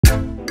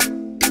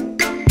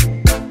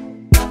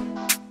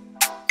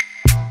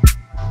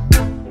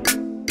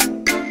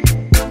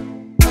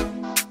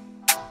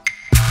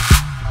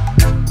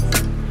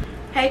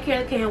Hey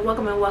Kelly,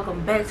 welcome and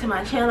welcome back to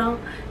my channel.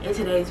 In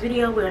today's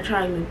video we're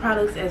trying new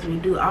products as we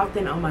do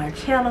often on my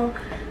channel,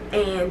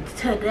 and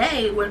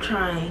today we're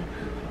trying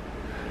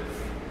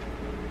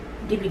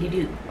Dippity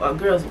Doo or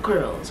Girls with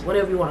Curls,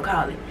 whatever you want to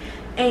call it.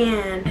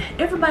 And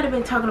everybody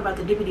been talking about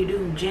the Dippity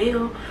Doo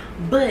gel,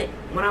 but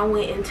when I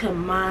went into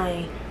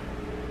my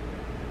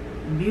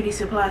beauty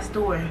supply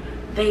store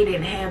they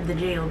didn't have the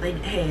gel. They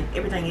had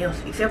everything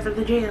else except for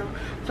the gel.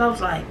 So I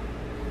was like,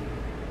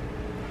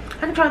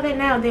 I can try that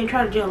now and then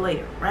try the gel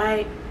later,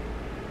 right?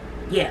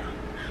 Yeah.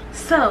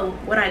 So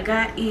what I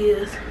got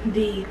is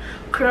the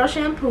curl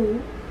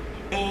shampoo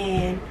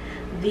and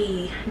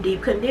the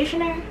deep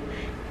conditioner,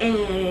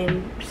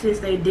 and since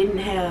they didn't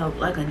have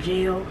like a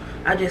gel,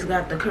 I just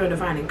got the curl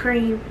defining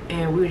cream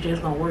and we were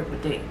just gonna work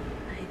with it.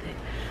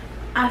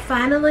 I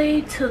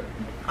finally took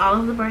all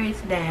of the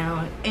braids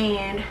down,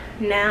 and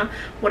now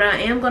what I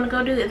am gonna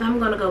go do is I'm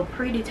gonna go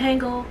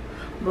pre-detangle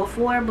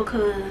before,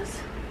 because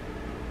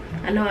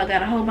I know I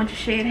got a whole bunch of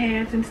shed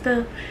hairs and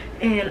stuff,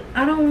 and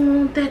I don't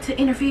want that to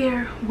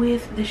interfere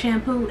with the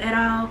shampoo at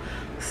all.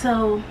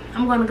 So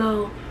I'm gonna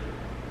go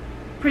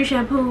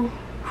pre-shampoo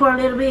for a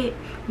little bit,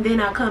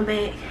 then I'll come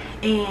back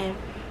and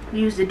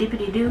use the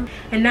Dippity Doo.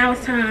 And now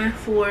it's time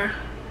for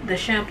the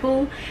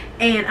shampoo.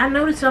 And I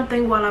noticed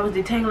something while I was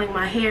detangling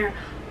my hair.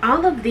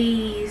 All of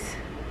these,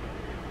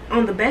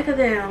 on the back of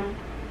them,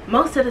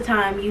 most of the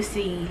time you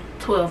see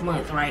 12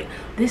 months, right?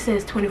 This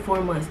says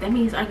 24 months. That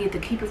means I get to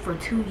keep it for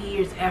 2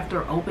 years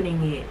after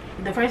opening it.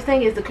 The first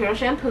thing is the curl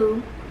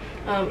shampoo.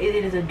 It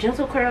is a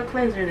gentle curl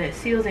cleanser that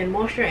seals in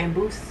moisture and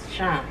boosts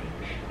shine.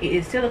 It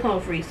is silicone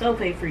free,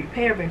 sulfate free,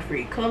 paraben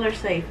free, color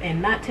safe,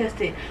 and not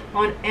tested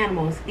on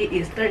animals. It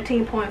is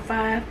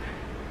 13.5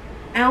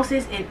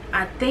 ounces, and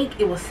I think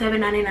it was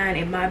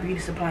 $7.99 at my beauty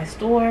supply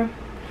store.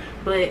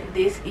 But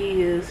this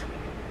is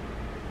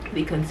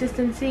the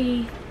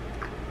consistency.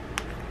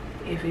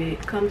 If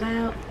it comes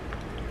out,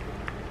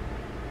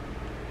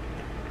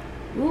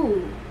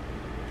 ooh,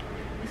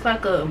 it's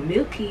like a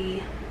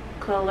milky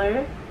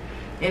color,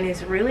 and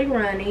it's really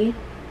runny,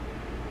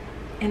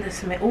 and the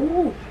smell,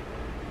 ooh,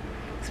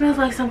 smells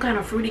like some kind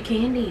of fruity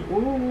candy.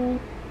 Ooh,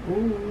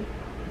 ooh.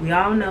 We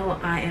all know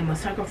I am a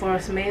sucker for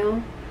a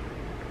smell.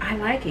 I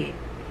like it.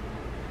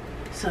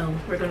 So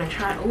we're gonna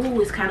try. Ooh,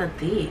 it's kind of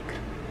thick.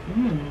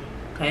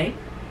 Okay.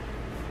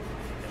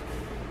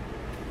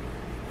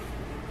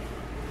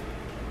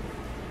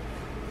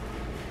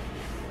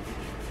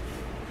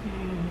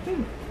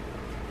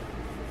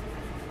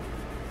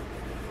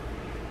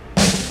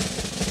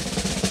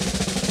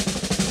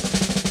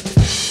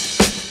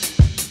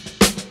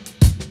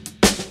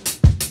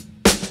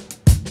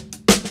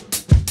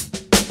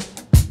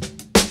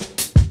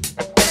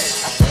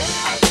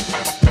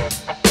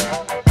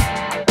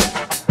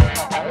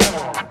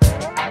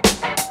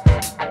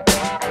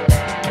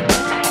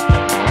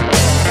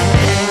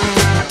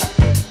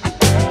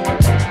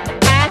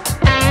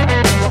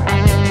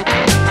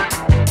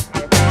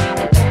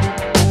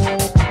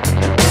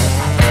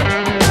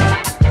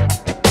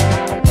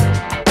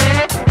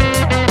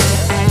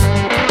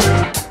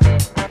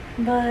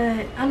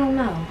 But I don't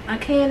know, I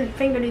can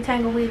finger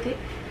detangle with it,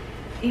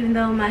 even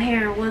though my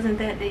hair wasn't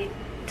that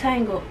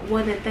tangled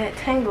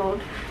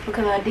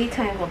because I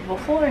detangled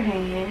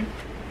beforehand.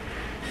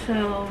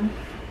 So,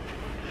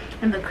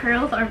 and the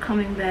curls are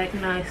coming back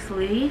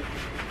nicely.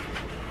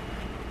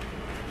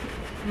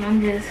 And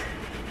I'm just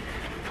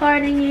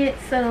parting it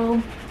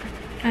so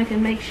I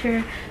can make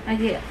sure I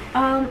get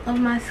all of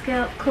my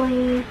scalp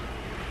clean,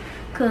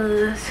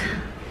 because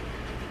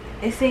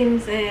it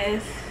seems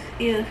as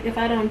if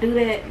I don't do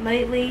that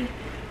lately,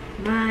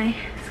 my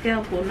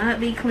scalp will not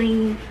be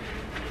clean,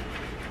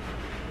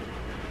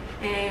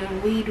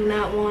 and we do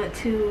not want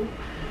to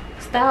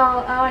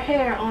style our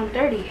hair on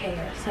dirty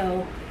hair.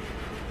 So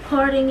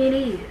parting it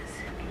is.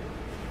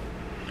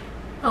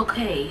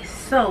 Okay,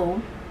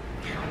 so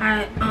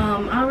I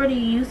already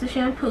used the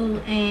shampoo,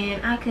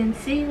 and I can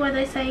see where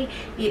they say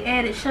it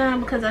added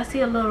shine, because I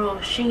see a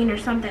little sheen or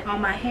something on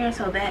my hair,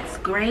 so that's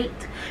great.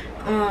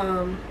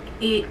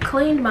 It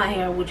cleaned my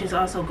hair, which is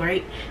also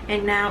great.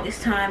 And now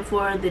it's time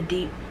for the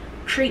deep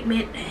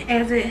treatment,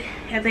 as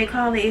they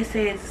call it. It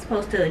says it's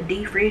supposed to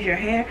defrizz your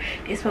hair.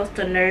 It's supposed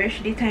to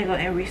nourish, detangle,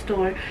 and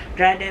restore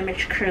dry,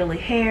 damaged, curly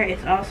hair.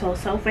 It's also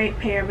sulfate,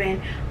 paraben,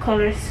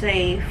 color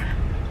safe,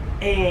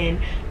 and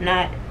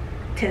not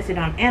tested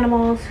on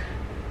animals.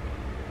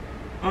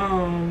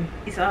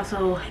 It's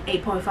also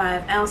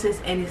 8.5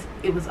 ounces, and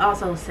it was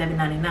also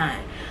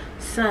 $7.99.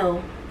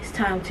 So it's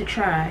time to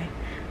try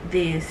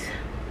this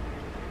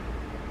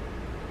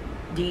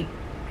deep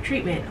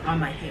treatment on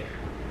my hair.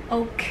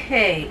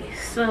 Okay,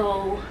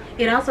 so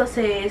it also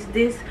says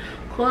this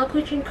coil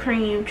cushion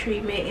cream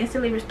treatment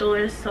instantly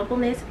restores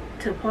suppleness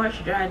to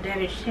parched, dry,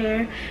 damaged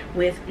hair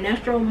with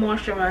natural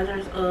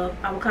moisturizers of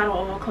avocado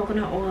oil,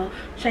 coconut oil,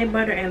 shea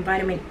butter, and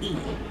vitamin E.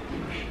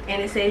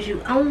 And it says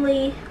you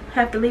only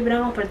have to leave it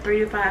on for 3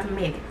 to 5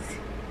 minutes,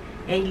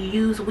 and you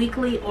use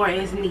weekly or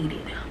as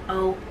needed.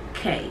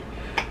 Okay,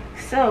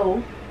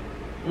 so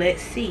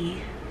let's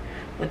see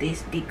what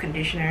this deep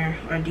conditioner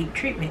or deep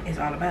treatment is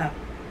all about.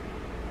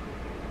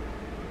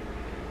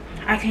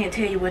 I can't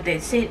tell you what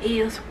that scent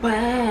is,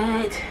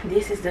 but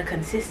this is the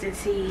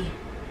consistency.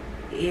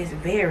 It is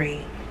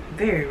very,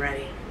 very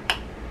runny.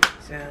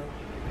 So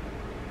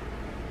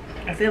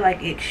I feel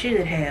like it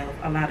should have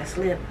a lot of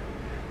slip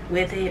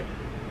with it.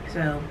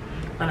 So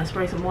I'm gonna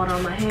spray some water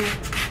on my hair.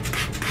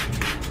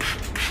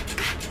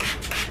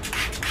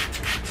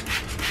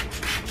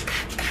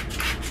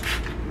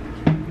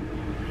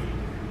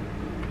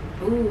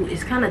 Ooh,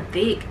 it's kind of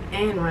thick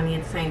and runny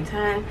at the same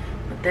time,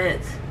 but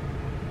that's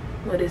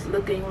what it's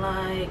looking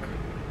like.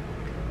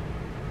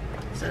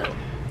 So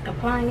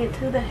applying it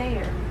to the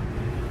hair.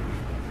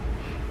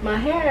 My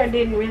hair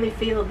didn't really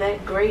feel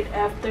that great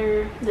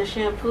after the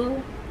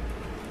shampoo.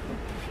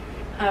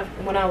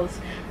 When I was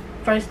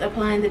first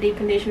applying the deep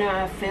conditioner,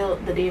 I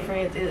felt the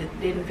difference. It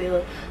didn't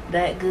feel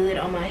that good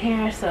on my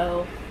hair.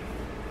 So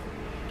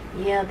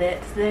yeah,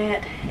 that's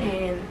that.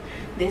 And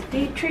this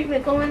deep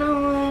treatment going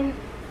on,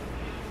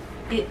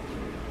 it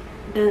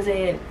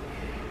doesn't,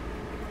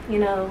 you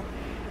know,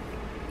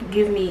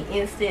 give me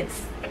instant,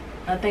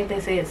 I think they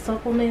say it's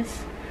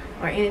suppleness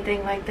or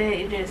anything like that.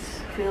 It just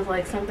feels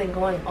like something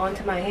going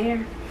onto my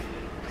hair.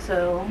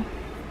 So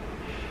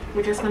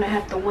we're just gonna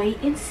have to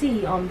wait and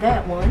see on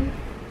that one.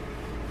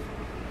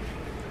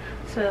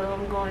 So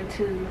I'm going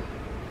to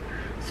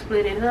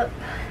split it up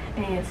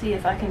and see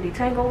if I can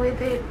detangle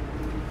with it.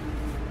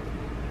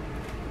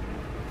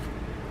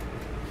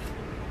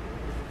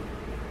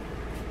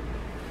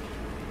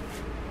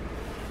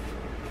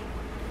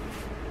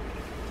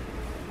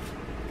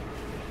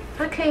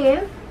 I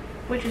can,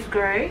 which is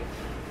great.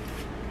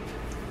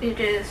 It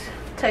just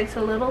takes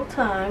a little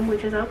time,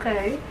 which is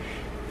okay.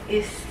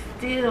 It's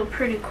still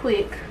pretty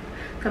quick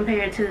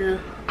compared to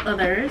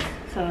others,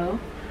 so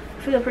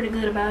I feel pretty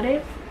good about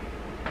it.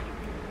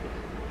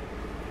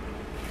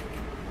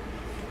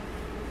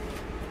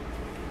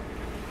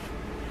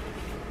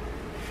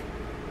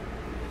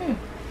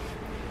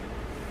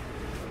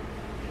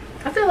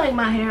 I feel like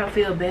my hair will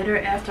feel better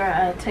after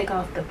I take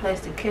off the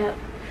plastic cap,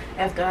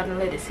 after I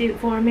let it sit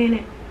for a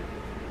minute.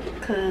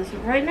 Because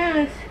right now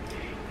it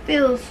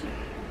feels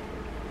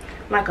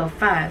like a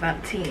 5 out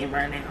of 10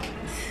 right now.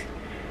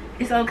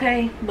 It's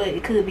okay, but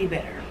it could be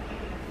better.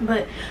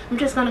 But I'm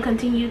just going to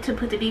continue to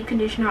put the deep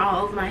conditioner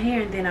all over my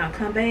hair, and then I'll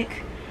come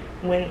back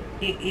when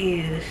it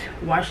is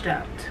washed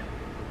out.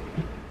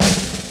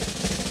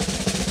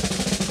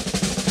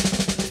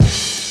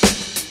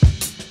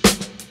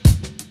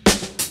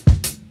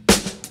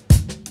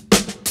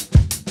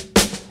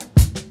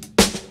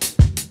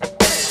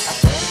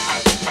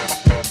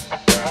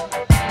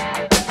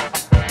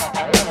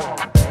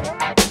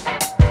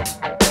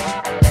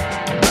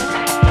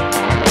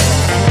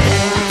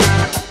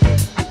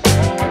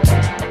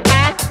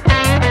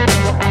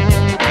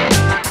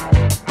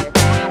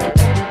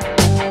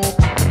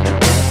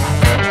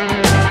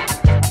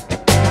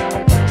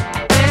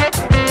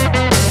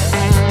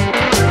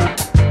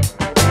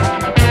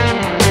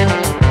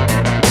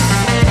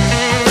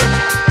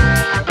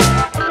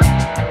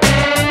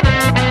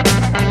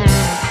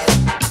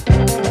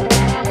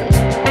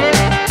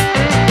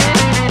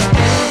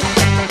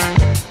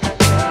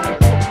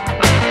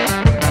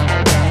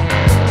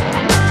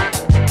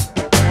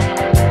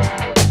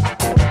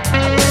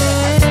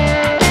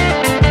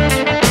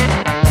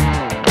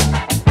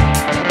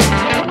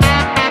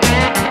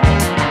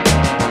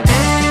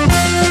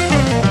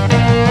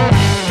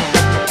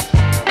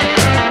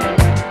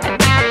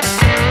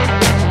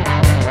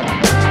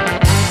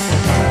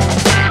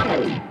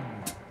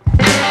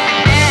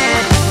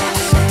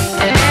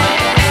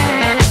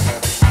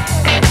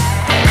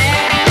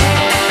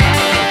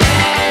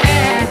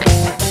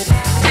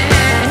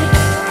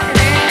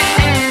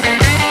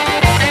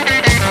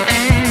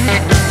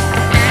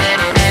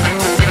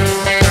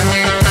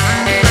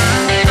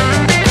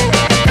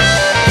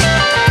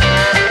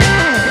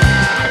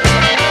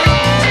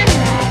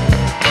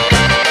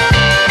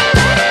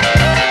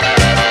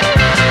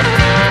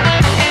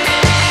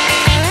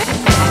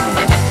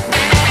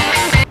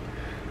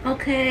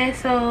 Okay,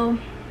 so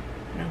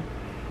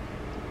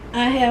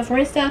I have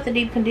rinsed out the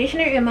deep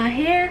conditioner and my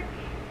hair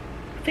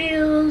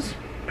feels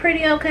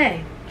pretty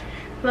okay.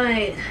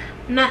 Like,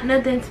 not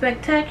nothing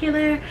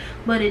spectacular,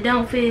 but it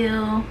don't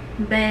feel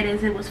bad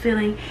as it was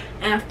feeling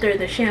after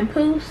the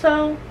shampoo,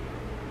 so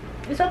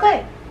it's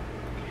okay.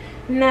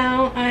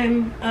 Now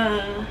I'm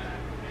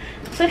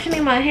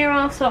sectioning my hair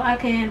off so I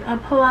can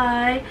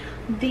apply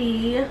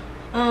the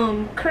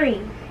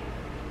cream.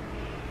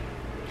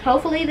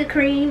 Hopefully the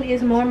cream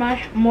is more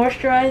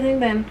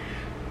moisturizing than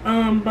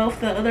both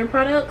the other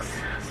products,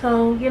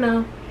 so you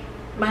know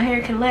my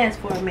hair can last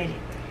for a minute,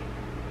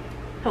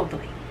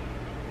 hopefully.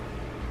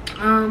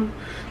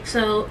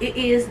 So it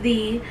is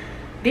the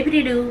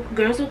Dippity Doo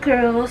Girls with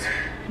Curls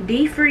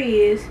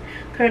Defrizz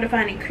Curl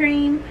Defining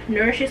Cream.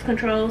 Nourishes,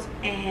 controls,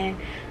 and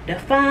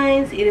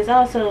defines. It is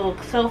also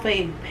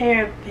sulfate,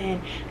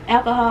 paraben,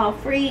 alcohol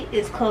free.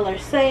 It's color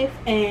safe,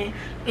 and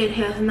it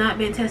has not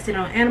been tested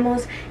on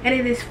animals. And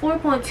it is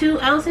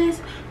 4.2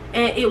 ounces.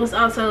 and it was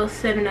also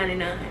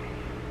 $7.99.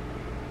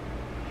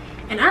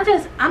 And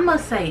I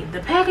must say,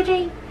 the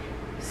packaging,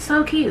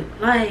 so cute.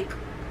 Like,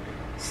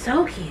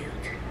 so cute.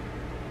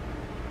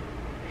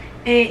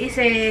 And it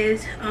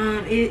says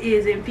it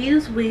is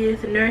infused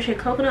with nourishing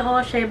coconut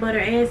oil, shea butter,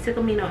 and silk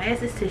amino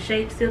acids to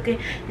shape, silken,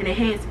 and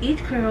enhance each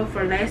curl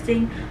for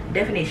lasting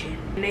definition.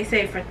 And they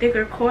say for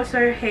thicker,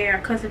 coarser hair,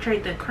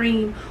 concentrate the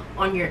cream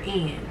on your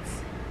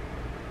ends.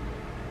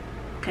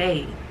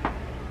 Okay.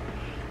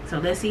 So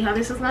let's see how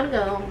this is gonna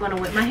go. I'm gonna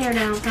wet my hair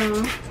down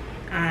some.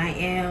 I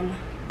am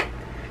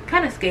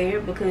kind of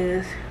scared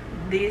because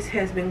this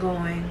has been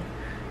going,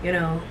 you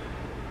know,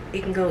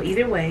 it can go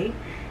either way.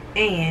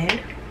 And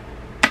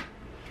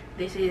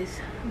this is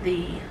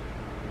the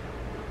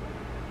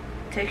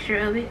texture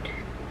of it,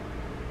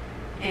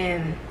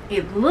 and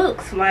it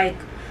looks like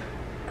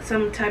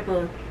some type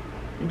of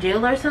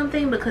gel or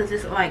something because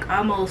it's like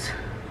almost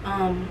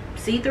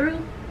see-through.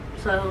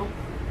 So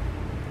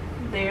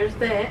there's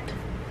that.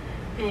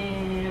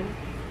 And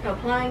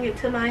applying it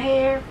to my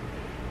hair,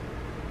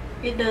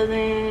 it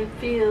doesn't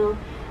feel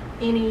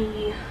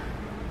any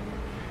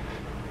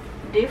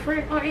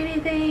different or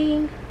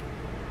anything,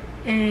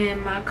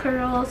 and my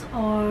curls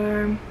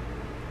are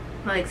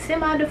like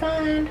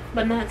semi-defined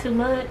but not too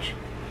much.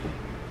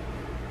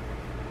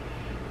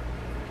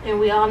 And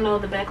we all know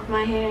the back of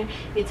my hair,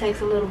 it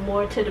takes a little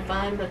more to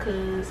define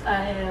because I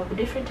have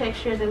different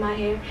textures in my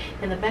hair,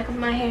 and the back of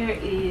my hair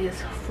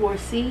is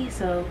 4C,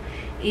 so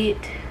it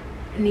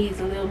needs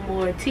a little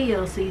more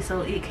TLC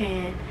so it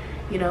can,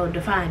 you know,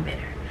 define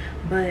better.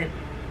 But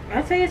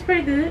I'd say it's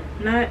pretty good.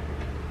 Not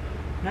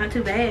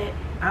too bad,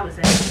 I would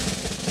say.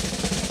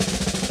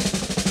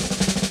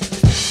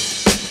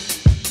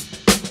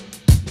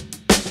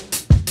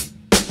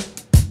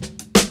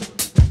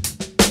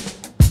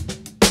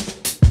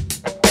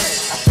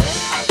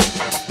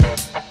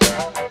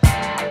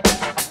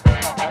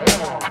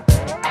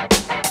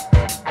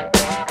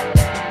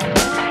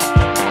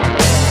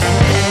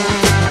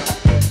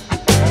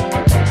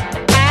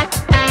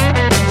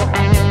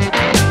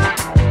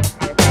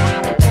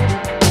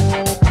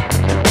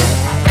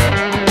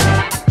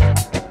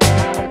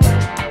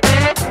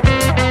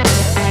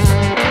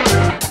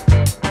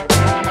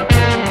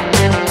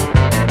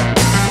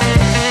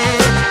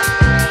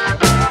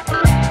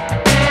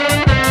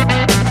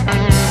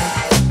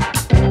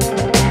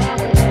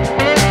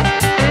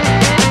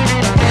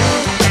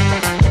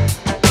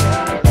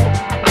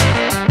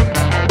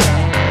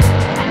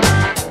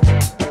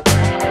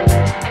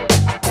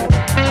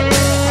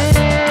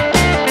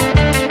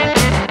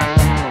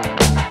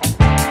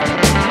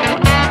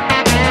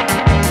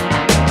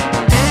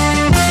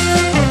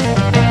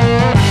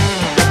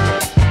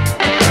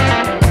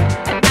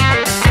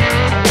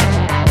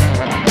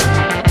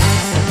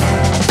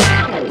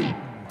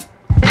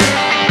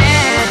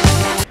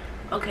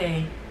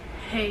 Okay,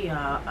 hey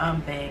y'all,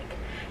 I'm back,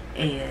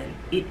 and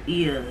it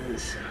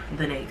is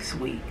the next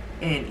week,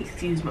 and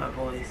excuse my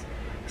voice,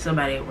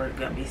 somebody at work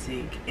got me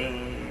sick,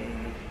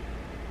 and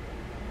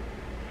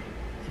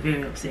it's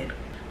very upsetting.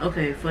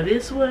 Okay, for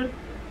this one,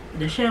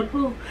 the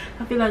shampoo,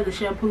 I feel like the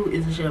shampoo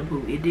is a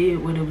shampoo. It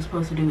did what it was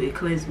supposed to do. It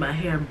cleansed my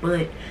hair,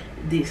 but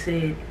they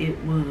said it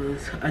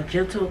was a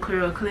gentle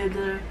curl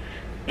cleanser,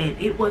 and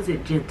it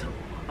wasn't gentle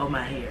on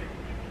my hair.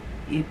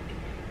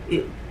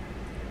 It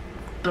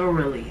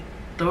thoroughly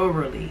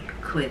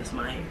cleansed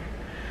my hair.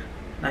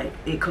 Like,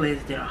 it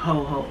cleansed it a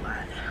whole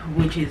lot,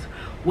 which is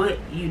what,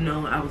 you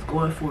know, I was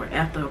going for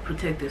after a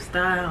protective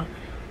style.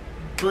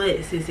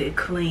 But since it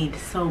cleaned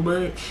so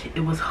much,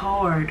 it was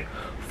hard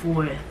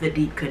for the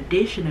deep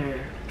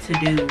conditioner to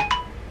do.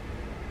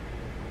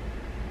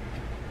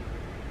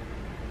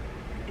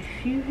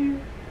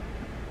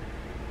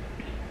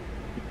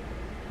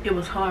 It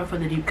was hard for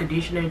the deep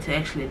conditioner to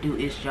actually do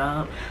its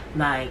job.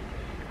 Like,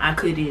 I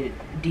couldn't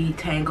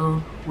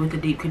detangle with the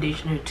deep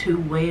conditioner too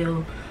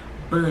well,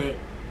 but,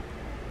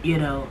 you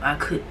know,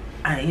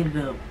 I ended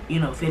up, you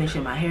know,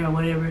 finishing my hair or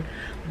whatever.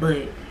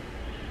 But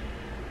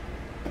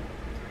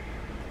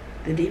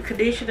the deep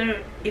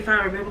conditioner, if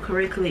I remember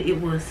correctly,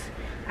 it was,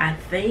 I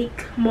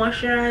think,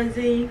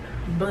 moisturizing,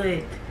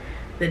 but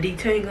the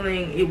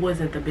detangling, it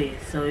wasn't the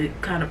best, so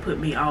it kind of put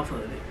me off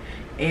of it.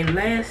 And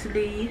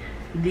lastly,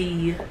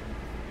 the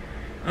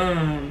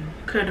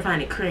curl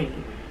defining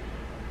cream.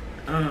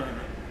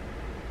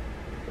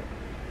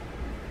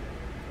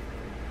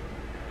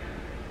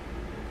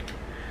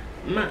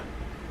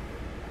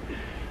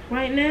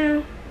 Right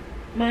now,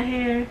 my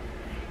hair,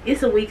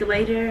 it's a week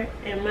later,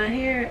 and my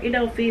hair, it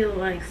don't feel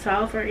like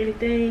soft or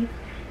anything.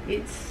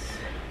 It's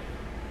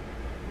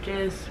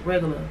just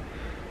regular.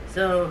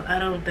 So I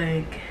don't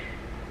think,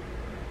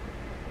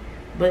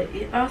 but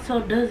it also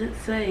doesn't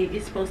say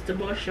it's supposed to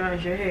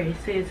moisturize your hair. It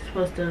says it's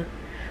supposed to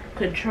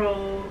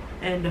control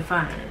and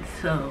define.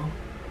 So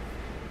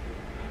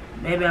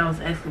maybe I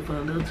was asking for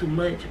a little too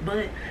much,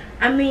 but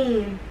I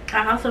mean,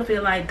 I also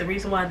feel like the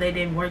reason why they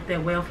didn't work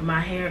that well for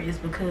my hair is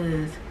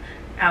because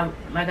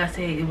like I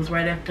said, it was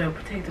right after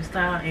protective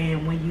style,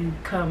 and when you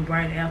come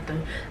right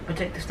after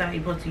protective style,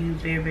 you're supposed to use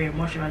very, very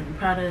moisturizing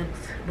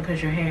products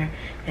because your hair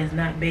has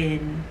not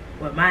been,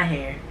 well, my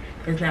hair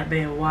has not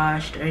been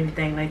washed or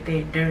anything like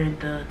that during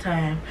the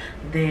time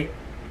that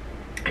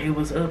it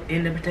was up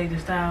in the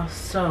protective style.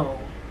 So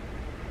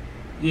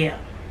yeah,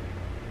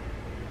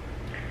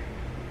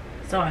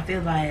 so I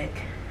feel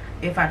like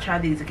if I try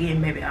these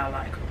again, maybe I'll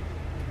like them.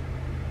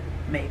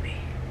 Maybe,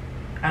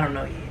 I don't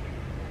know yet,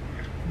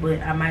 but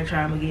I might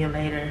try them again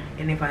later,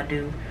 and if I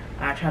do,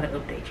 I'll try to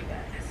update you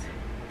guys.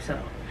 So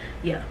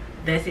yeah,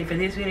 that's it for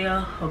this video.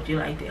 Hope you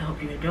liked it,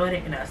 hope you enjoyed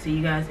it, and I'll see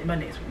you guys in my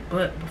next one.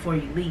 But before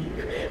you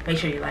leave, make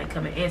sure you like,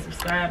 comment, and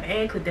subscribe,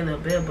 and click that little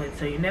bell button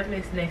so you never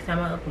miss the next time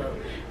I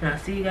upload. And I'll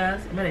see you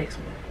guys in my next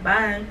one.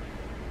 Bye.